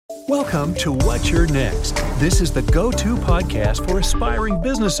Welcome to What's Your Next. This is the go-to podcast for aspiring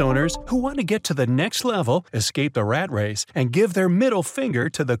business owners who want to get to the next level, escape the rat race, and give their middle finger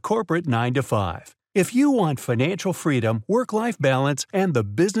to the corporate 9-to-5. If you want financial freedom, work-life balance, and the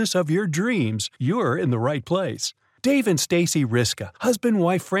business of your dreams, you're in the right place. Dave and Stacy Riska,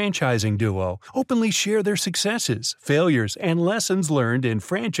 husband-wife franchising duo, openly share their successes, failures, and lessons learned in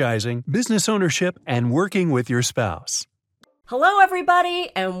franchising, business ownership, and working with your spouse. Hello, everybody,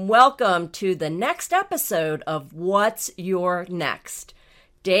 and welcome to the next episode of What's Your Next.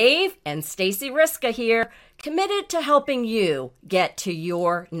 Dave and Stacy Riska here, committed to helping you get to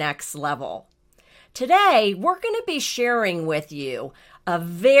your next level. Today, we're going to be sharing with you a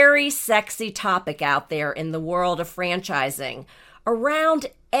very sexy topic out there in the world of franchising around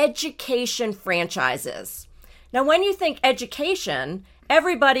education franchises. Now, when you think education,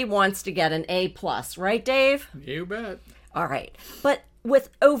 everybody wants to get an A+, right, Dave? You bet. All right. But with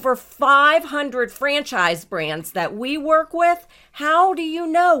over 500 franchise brands that we work with, how do you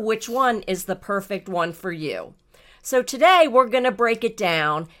know which one is the perfect one for you? So today we're going to break it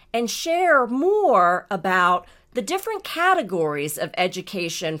down and share more about the different categories of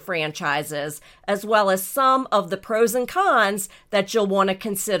education franchises, as well as some of the pros and cons that you'll want to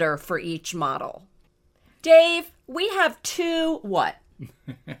consider for each model. Dave, we have two what?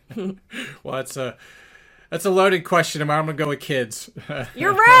 Well, that's a loaded question. I'm going to go with kids.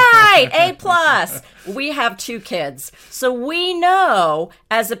 You're right. A+. We have two kids. So we know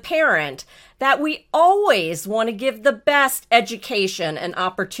as a parent that we always want to give the best education and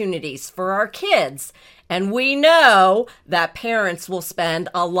opportunities for our kids. And we know that parents will spend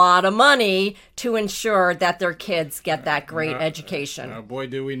a lot of money to ensure that their kids get that great education. Oh, boy,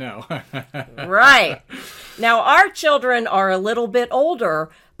 do we know. Right. Now, our children are a little bit older,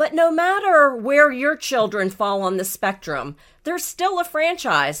 but no matter where your children fall on the spectrum, there's still a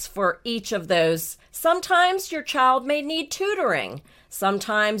franchise for each of those. Sometimes your child may need tutoring.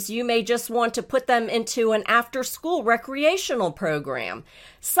 Sometimes you may just want to put them into an after-school recreational program.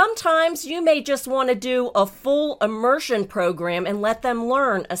 Sometimes you may just want to do a full immersion program and let them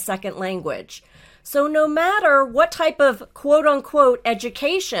learn a second language. So no matter what type of quote-unquote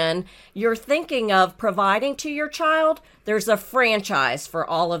education you're thinking of providing to your child, there's a franchise for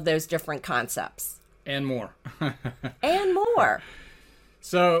all of those different concepts. And more. And more.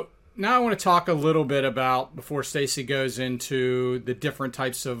 So now I want to talk a little bit about, before Stacy goes into the different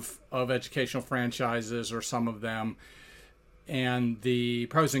types of educational franchises, or some of them, and the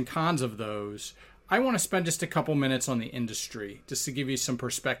pros and cons of those. I want to spend just a couple minutes on the industry, just to give you some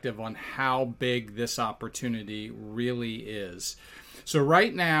perspective on how big this opportunity really is. So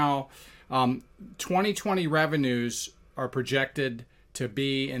right now, 2020 revenues are projected to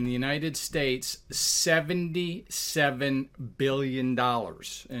be, in the United States, $77 billion.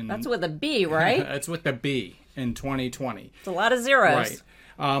 And that's with a B, right? That's with a B in 2020. It's a lot of zeros.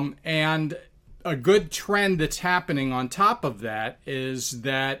 Right. And a good trend that's happening on top of that is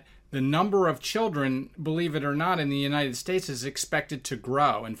that the number of children, believe it or not, in the United States is expected to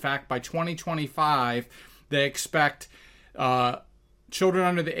grow. In fact, by 2025, they expect children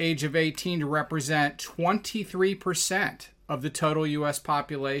under the age of 18 to represent 23% of the total U.S.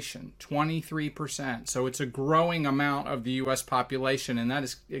 population. 23%. So it's a growing amount of the U.S. population, and that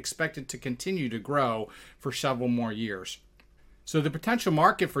is expected to continue to grow for several more years. So the potential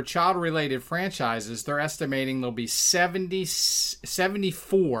market for child-related franchises, they're estimating there'll be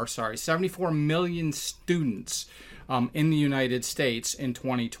 74 million students in the United States in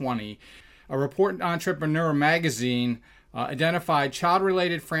 2020. A report in Entrepreneur magazine identified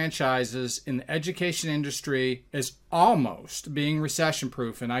child-related franchises in the education industry as almost being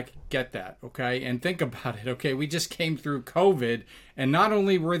recession-proof, and I get that, okay? And think about it, okay? We just came through COVID, and not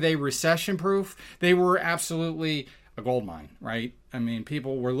only were they recession-proof, they were absolutely a gold mine, right? I mean,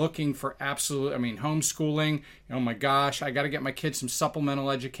 people were looking for homeschooling. Oh my gosh, I got to get my kids some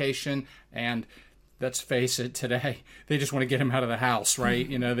supplemental education. And let's face it, today, they just want to get them out of the house, right?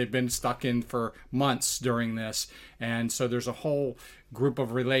 You know, they've been stuck in for months during this. And so there's a whole group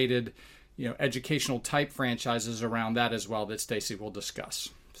of related, educational type franchises around that as well that Stacy will discuss.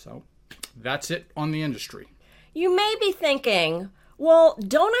 So that's it on the industry. You may be thinking, well,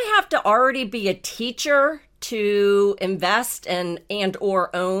 don't I have to already be a teacher to invest and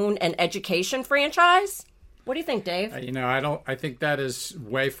or own an education franchise? What do you think, Dave? I think that is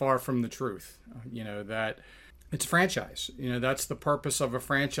way far from the truth. That it's a franchise. That's the purpose of a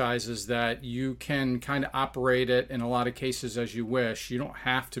franchise, is that you can kind of operate it in a lot of cases as you wish. You don't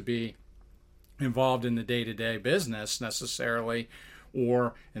have to be involved in the day-to-day business necessarily,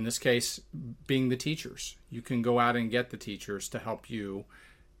 or in this case, being the teachers. You can go out and get the teachers to help you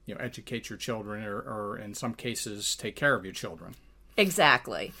educate your children or in some cases take care of your children.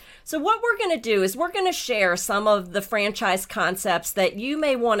 Exactly. So what we're going to do is we're going to share some of the franchise concepts that you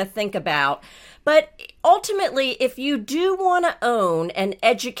may want to think about. But ultimately, if you do want to own an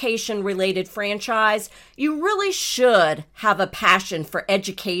education-related franchise, you really should have a passion for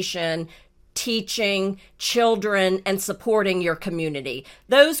education, teaching, children, and supporting your community.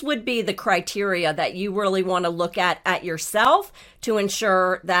 Those would be the criteria that you really want to look at yourself to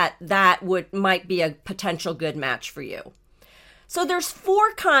ensure that might be a potential good match for you. So there's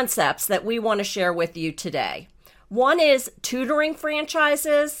 4 concepts that we want to share with you today. One is tutoring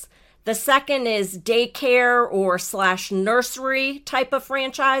franchises. The second is daycare or /nursery type of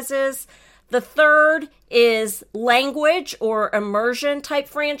franchises. The third is language or immersion type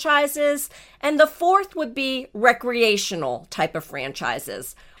franchises. And the fourth would be recreational type of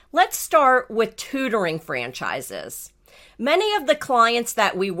franchises. Let's start with tutoring franchises. Many of the clients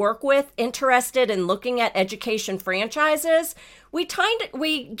that we work with interested in looking at education franchises,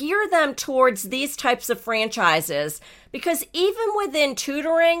 we gear them towards these types of franchises because even within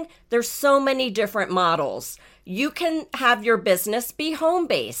tutoring, there's so many different models. You can have your business be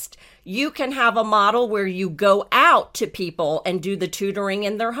home-based. You can have a model where you go out to people and do the tutoring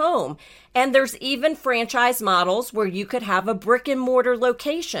in their home. And there's even franchise models where you could have a brick and mortar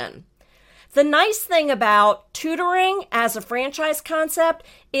location. The nice thing about tutoring as a franchise concept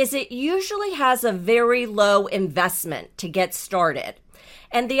is it usually has a very low investment to get started.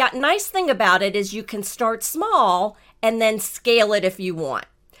 And the nice thing about it is you can start small and then scale it if you want.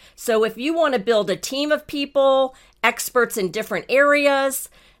 So if you want to build a team of people, experts in different areas,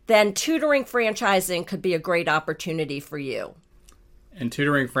 then tutoring franchising could be a great opportunity for you. And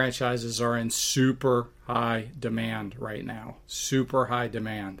tutoring franchises are in super high demand right now. Super high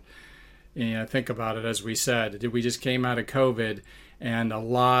demand. Think about it, as we said, we just came out of COVID, and a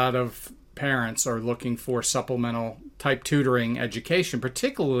lot of parents are looking for supplemental type tutoring education,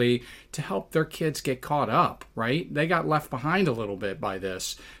 particularly to help their kids get caught up, right? They got left behind a little bit by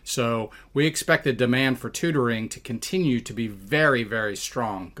this. So we expect the demand for tutoring to continue to be very, very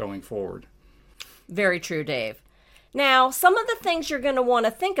strong going forward. Very true, Dave. Now, some of the things you're going to want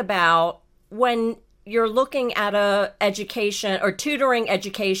to think about when you're looking at a education or tutoring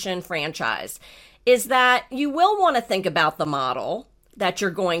education franchise is that you will want to think about the model that you're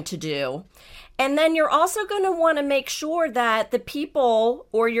going to do. And then you're also going to want to make sure that the people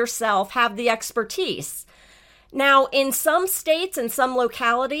or yourself have the expertise. Now, in some states and some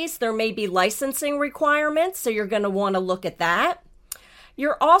localities, there may be licensing requirements, so you're going to want to look at that.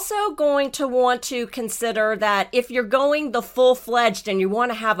 You're also going to want to consider that if you're going the full-fledged and you want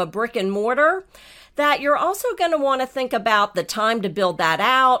to have a brick and mortar, that you're also going to want to think about the time to build that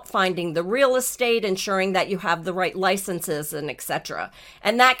out, finding the real estate, ensuring that you have the right licenses, and etc.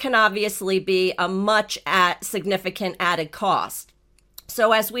 And that can obviously be a much significant added cost.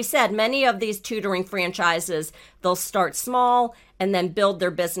 So as we said, many of these tutoring franchises, they'll start small and then build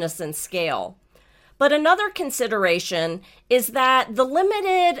their business and scale. But another consideration is that the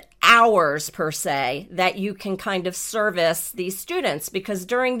limited hours, per se, that you can kind of service these students, because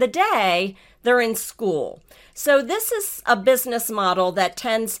during the day, they're in school. So this is a business model that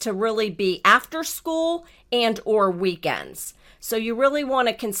tends to really be after school and or weekends. So you really want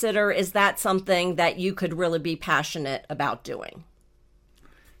to consider, is that something that you could really be passionate about doing?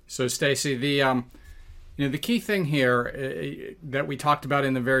 So Stacy, the key thing here that we talked about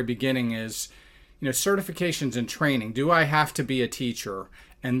in the very beginning is, certifications and training. Do I have to be a teacher?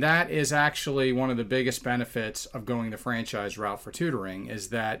 And that is actually one of the biggest benefits of going the franchise route for tutoring, is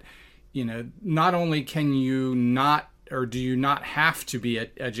that, not only can you not, or do you not have to be an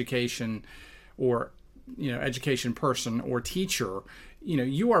education or, education person or teacher,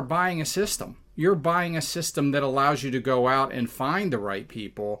 you are buying a system. You're buying a system that allows you to go out and find the right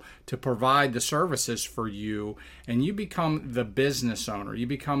people to provide the services for you, and you become the business owner. You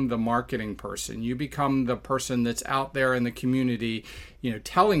become the marketing person. You become the person that's out there in the community,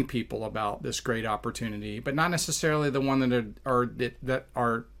 telling people about this great opportunity, but not necessarily the one that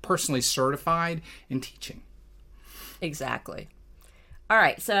are personally certified in teaching. Exactly. All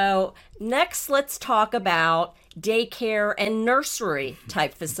right, so next let's talk about daycare and nursery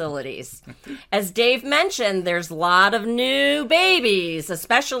type facilities. As Dave mentioned, there's a lot of new babies,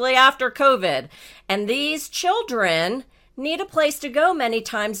 especially after COVID, and these children need a place to go many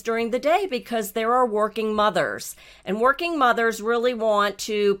times during the day because there are working mothers. And working mothers really want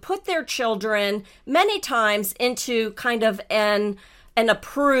to put their children many times into kind of an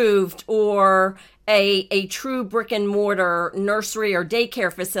approved or a true brick and mortar nursery or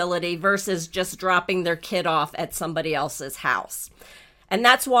daycare facility versus just dropping their kid off at somebody else's house. And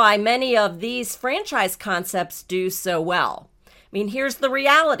that's why many of these franchise concepts do so well. I mean, here's the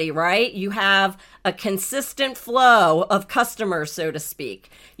reality, right? You have a consistent flow of customers, so to speak.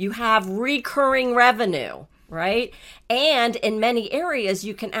 You have recurring revenue, right? And in many areas,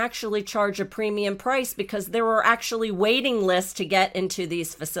 you can actually charge a premium price because there are actually waiting lists to get into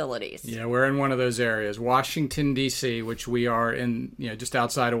these facilities. Yeah, we're in one of those areas. Washington, D.C., which we are in, just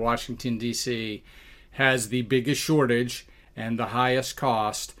outside of Washington, D.C., has the biggest shortage and the highest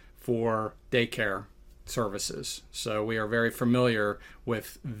cost for daycare services. So we are very familiar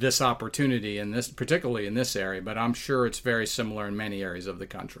with this opportunity, in this, particularly in this area, but I'm sure it's very similar in many areas of the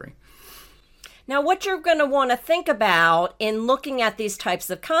country. Now, what you're going to want to think about in looking at these types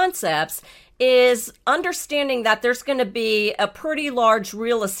of concepts is understanding that there's going to be a pretty large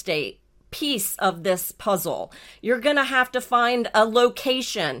real estate piece of this puzzle. You're going to have to find a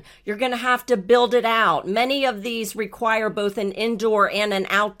location. You're going to have to build it out. Many of these require both an indoor and an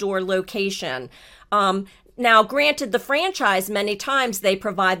outdoor location. Now, granted, the franchise, many times they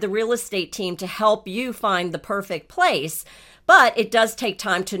provide the real estate team to help you find the perfect place. But it does take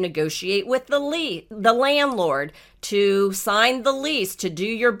time to negotiate with the landlord, to sign the lease, to do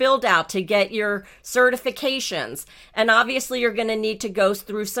your build out, to get your certifications. And obviously you're going to need to go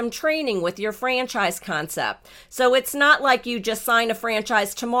through some training with your franchise concept. So it's not like you just sign a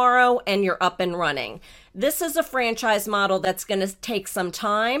franchise tomorrow and you're up and running. This is a franchise model that's going to take some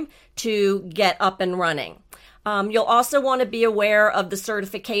time to get up and running. You'll also want to be aware of the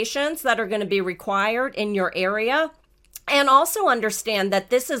certifications that are going to be required in your area. And also understand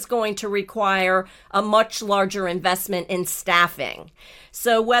that this is going to require a much larger investment in staffing.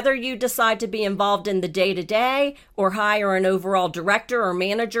 So whether you decide to be involved in the day-to-day or hire an overall director or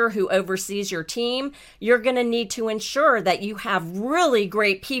manager who oversees your team, you're going to need to ensure that you have really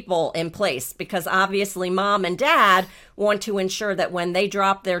great people in place, because obviously mom and dad want to ensure that when they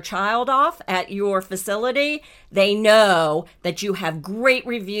drop their child off at your facility, they know that you have great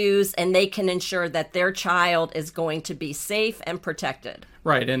reviews and they can ensure that their child is going to be safe and protected.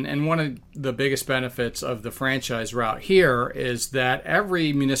 Right, and one of the biggest benefits of the franchise route here is that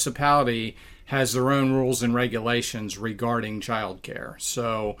every municipality has their own rules and regulations regarding childcare.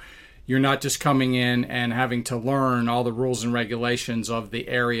 So you're not just coming in and having to learn all the rules and regulations of the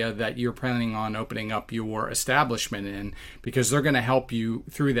area that you're planning on opening up your establishment in, because they're going to help you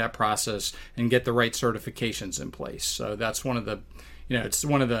through that process and get the right certifications in place. So that's one of the, it's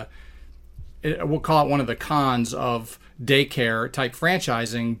one of the, we'll call it one of the cons of daycare type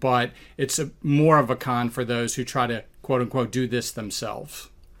franchising, but it's more of a con for those who try to quote unquote do this themselves.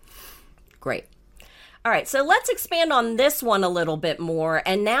 Great. All right, so let's expand on this one a little bit more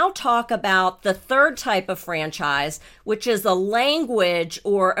and now talk about the third type of franchise, which is a language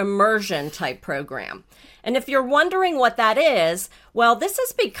or immersion type program. And if you're wondering what that is, well, this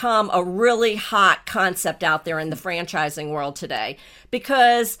has become a really hot concept out there in the franchising world today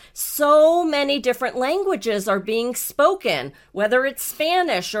because so many different languages are being spoken, whether it's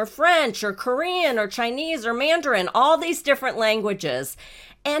Spanish or French or Korean or Chinese or Mandarin, all these different languages.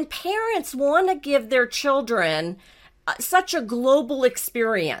 And parents want to give their children such a global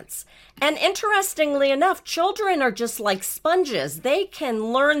experience. And interestingly enough, children are just like sponges. They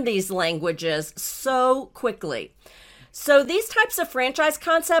can learn these languages so quickly. So these types of franchise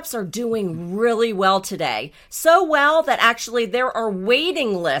concepts are doing really well today. So well that actually there are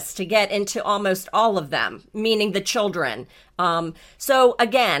waiting lists to get into almost all of them, meaning the children. So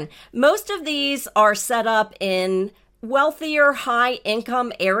again, most of these are set up in wealthier,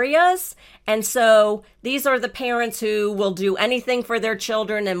 high-income areas. And so these are the parents who will do anything for their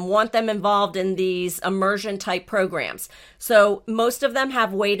children and want them involved in these immersion-type programs. So most of them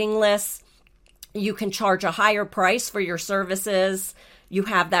have waiting lists. You can charge a higher price for your services. You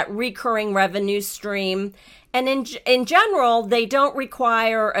have that recurring revenue stream. And in general, they don't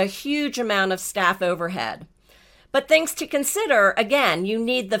require a huge amount of staff overhead. But things to consider, again, you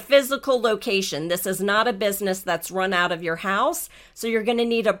need the physical location. This is not a business that's run out of your house, so you're going to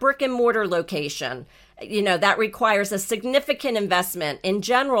need a brick and mortar location. That requires a significant investment. In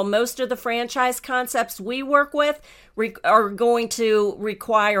general, most of the franchise concepts we work with are going to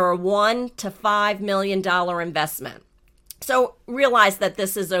require a $1 to $5 million investment. So realize that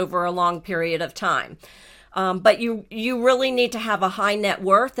this is over a long period of time. But you really need to have a high net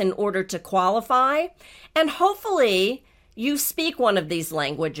worth in order to qualify. And hopefully you speak one of these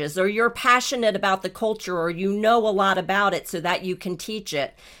languages, or you're passionate about the culture, or you know a lot about it so that you can teach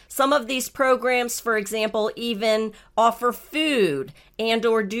it. Some of these programs, for example, even offer food and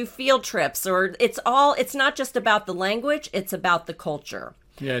or do field trips, or it's not just about the language, it's about the culture.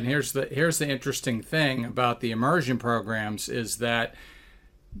 Yeah, and here's the interesting thing about the immersion programs is that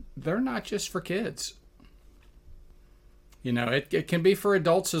they're not just for kids. It can be for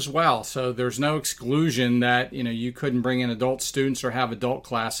adults as well. So there's no exclusion that, you couldn't bring in adult students or have adult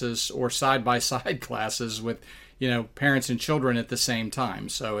classes or side-by-side classes with, parents and children at the same time.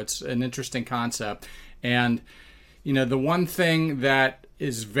 So it's an interesting concept. And, the one thing that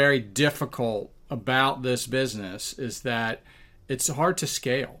is very difficult about this business is that it's hard to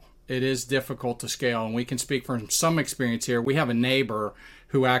scale. It is difficult to scale. And we can speak from some experience here. We have a neighbor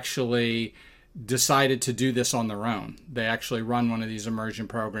who actually decided to do this on their own. They actually run one of these immersion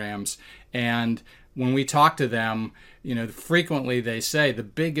programs. And when we talk to them, frequently they say the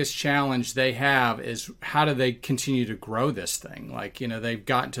biggest challenge they have is how do they continue to grow this thing? Like, they've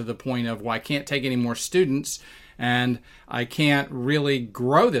gotten to the point of, well, I can't take any more students and I can't really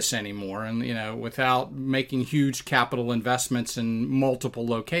grow this anymore, and, without making huge capital investments in multiple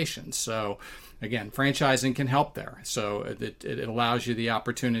locations. So again, franchising can help there. So it allows you the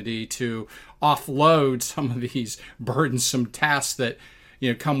opportunity to offload some of these burdensome tasks that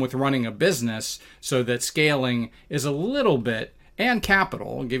come with running a business, so that scaling is a little bit, and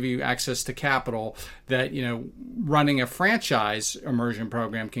capital, give you access to capital that running a franchise immersion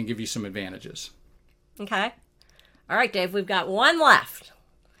program can give you some advantages. Okay. All right, Dave, we've got one left.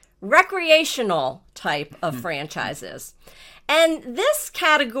 Recreational type of franchises. And this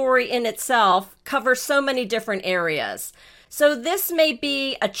category in itself covers so many different areas. So this may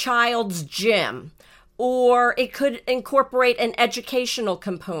be a child's gym, or it could incorporate an educational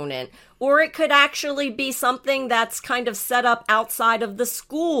component, or it could actually be something that's kind of set up outside of the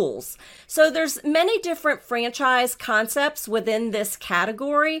schools. So there's many different franchise concepts within this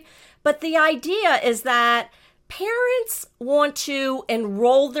category, but the idea is that parents want to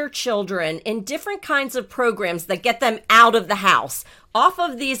enroll their children in different kinds of programs that get them out of the house, off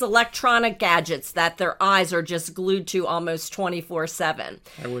of these electronic gadgets that their eyes are just glued to almost 24/7.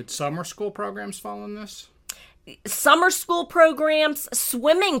 Would summer school programs fall in this? Summer school programs,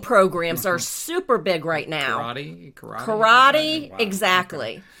 swimming programs are super big right now. Karate, Wow.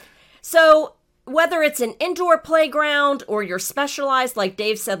 exactly. Okay. So whether it's an indoor playground or you're specialized, like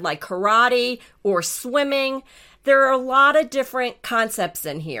Dave said, like karate or swimming, there are a lot of different concepts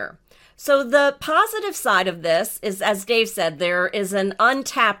in here. So the positive side of this is, as Dave said, there is an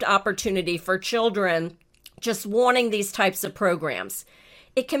untapped opportunity for children just wanting these types of programs.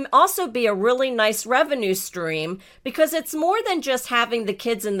 It can also be a really nice revenue stream because it's more than just having the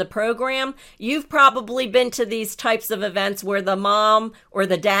kids in the program. You've probably been to these types of events where the mom or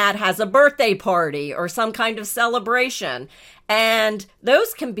the dad has a birthday party or some kind of celebration. And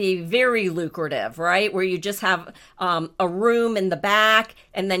those can be very lucrative, right? Where you just have a room in the back,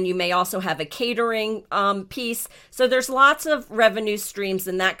 and then you may also have a catering piece. So there's lots of revenue streams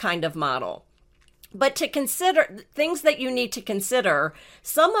in that kind of model. But to consider things that you need to consider,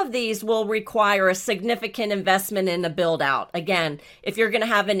 some of these will require a significant investment in a build out. Again, if you're going to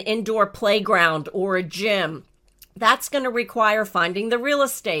have an indoor playground or a gym, that's going to require finding the real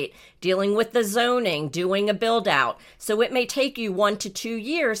estate, dealing with the zoning, doing a build out. So it may take you 1 to 2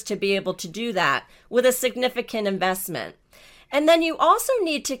 years to be able to do that with a significant investment. And then you also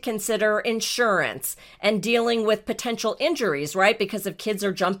need to consider insurance and dealing with potential injuries, right? Because if kids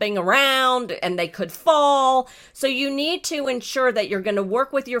are jumping around and they could fall. So you need to ensure that you're going to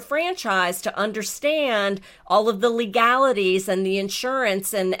work with your franchise to understand all of the legalities and the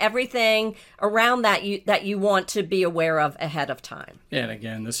insurance and everything around that you want to be aware of ahead of time. Yeah, and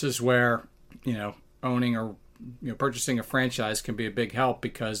again, this is where, owning or purchasing a franchise can be a big help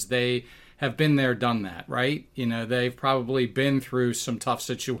because they have been there, done that, right? They've probably been through some tough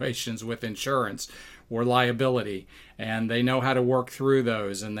situations with insurance or liability, and they know how to work through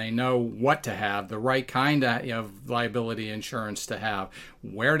those, and they know what to have, the right kind of liability insurance to have,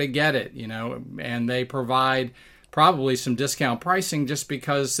 where to get it, and they provide probably some discount pricing just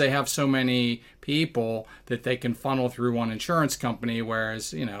because they have so many people that they can funnel through one insurance company,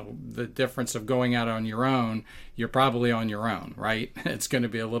 whereas, the difference of going out on your own, you're probably on your own, right? It's going to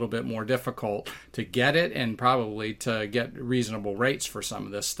be a little bit more difficult to get it and probably to get reasonable rates for some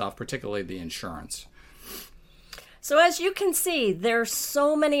of this stuff, particularly the insurance. So as you can see, there's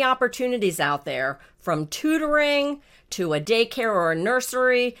so many opportunities out there, from tutoring to a daycare or a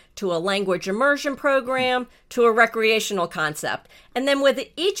nursery, to a language immersion program, to a recreational concept. And then with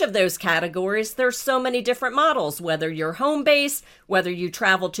each of those categories, there's so many different models, whether you're home-based, whether you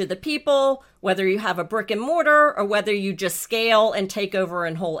travel to the people, whether you have a brick and mortar, or whether you just scale and take over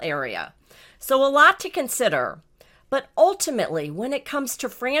a whole area. So a lot to consider. But ultimately, when it comes to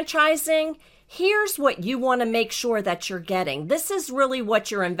franchising, here's what you want to make sure that you're getting. This is really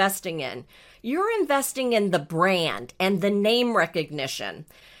what you're investing in. You're investing in the brand and the name recognition.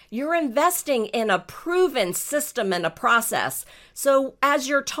 You're investing in a proven system and a process. So as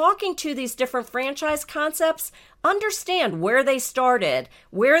you're talking to these different franchise concepts, understand where they started,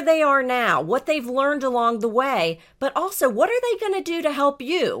 where they are now, what they've learned along the way, but also what are they going to do to help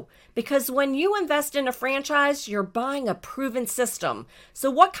you? Because when you invest in a franchise, you're buying a proven system.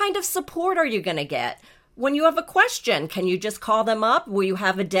 So what kind of support are you going to get? When you have a question, can you just call them up? Will you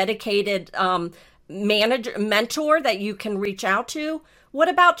have a dedicated mentor that you can reach out to? What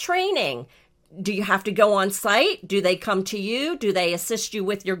about training? Do you have to go on site? Do they come to you? Do they assist you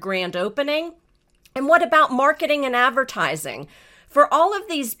with your grand opening? And what about marketing and advertising? For all of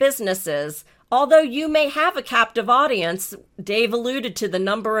these businesses, although you may have a captive audience, Dave alluded to the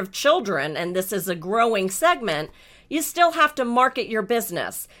number of children, and this is a growing segment, you still have to market your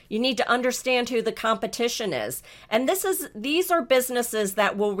business. You need to understand who the competition is. And these are businesses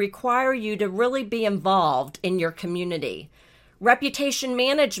that will require you to really be involved in your community. Reputation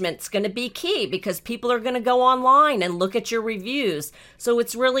management's going to be key because people are going to go online and look at your reviews. So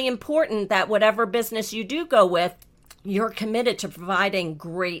it's really important that whatever business you do go with, you're committed to providing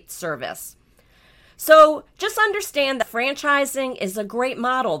great service. So just understand that franchising is a great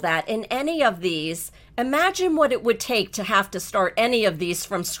model that in any of these, imagine what it would take to have to start any of these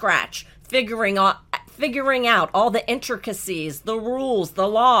from scratch, figuring out all the intricacies, the rules, the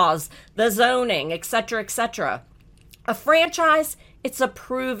laws, the zoning, etc., etc. A franchise, it's a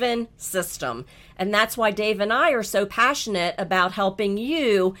proven system. And that's why Dave and I are so passionate about helping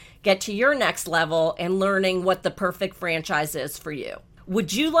you get to your next level and learning what the perfect franchise is for you.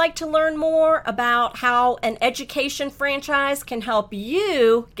 Would you like to learn more about how an education franchise can help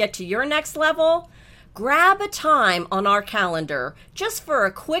you get to your next level? Grab a time on our calendar just for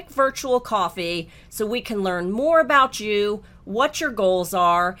a quick virtual coffee so we can learn more about you, what your goals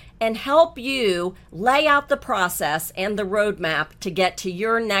are, and help you lay out the process and the roadmap to get to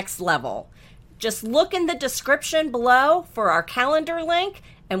your next level. Just look in the description below for our calendar link,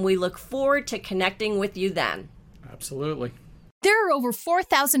 and we look forward to connecting with you then. Absolutely. There are over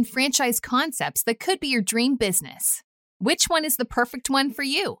 4,000 franchise concepts that could be your dream business. Which one is the perfect one for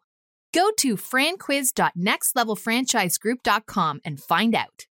you? Go to franquiz.nextlevelfranchisegroup.com and find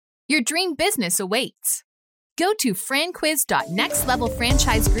out. Your dream business awaits. Go to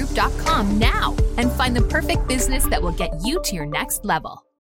franquiz.nextlevelfranchisegroup.com now and find the perfect business that will get you to your next level.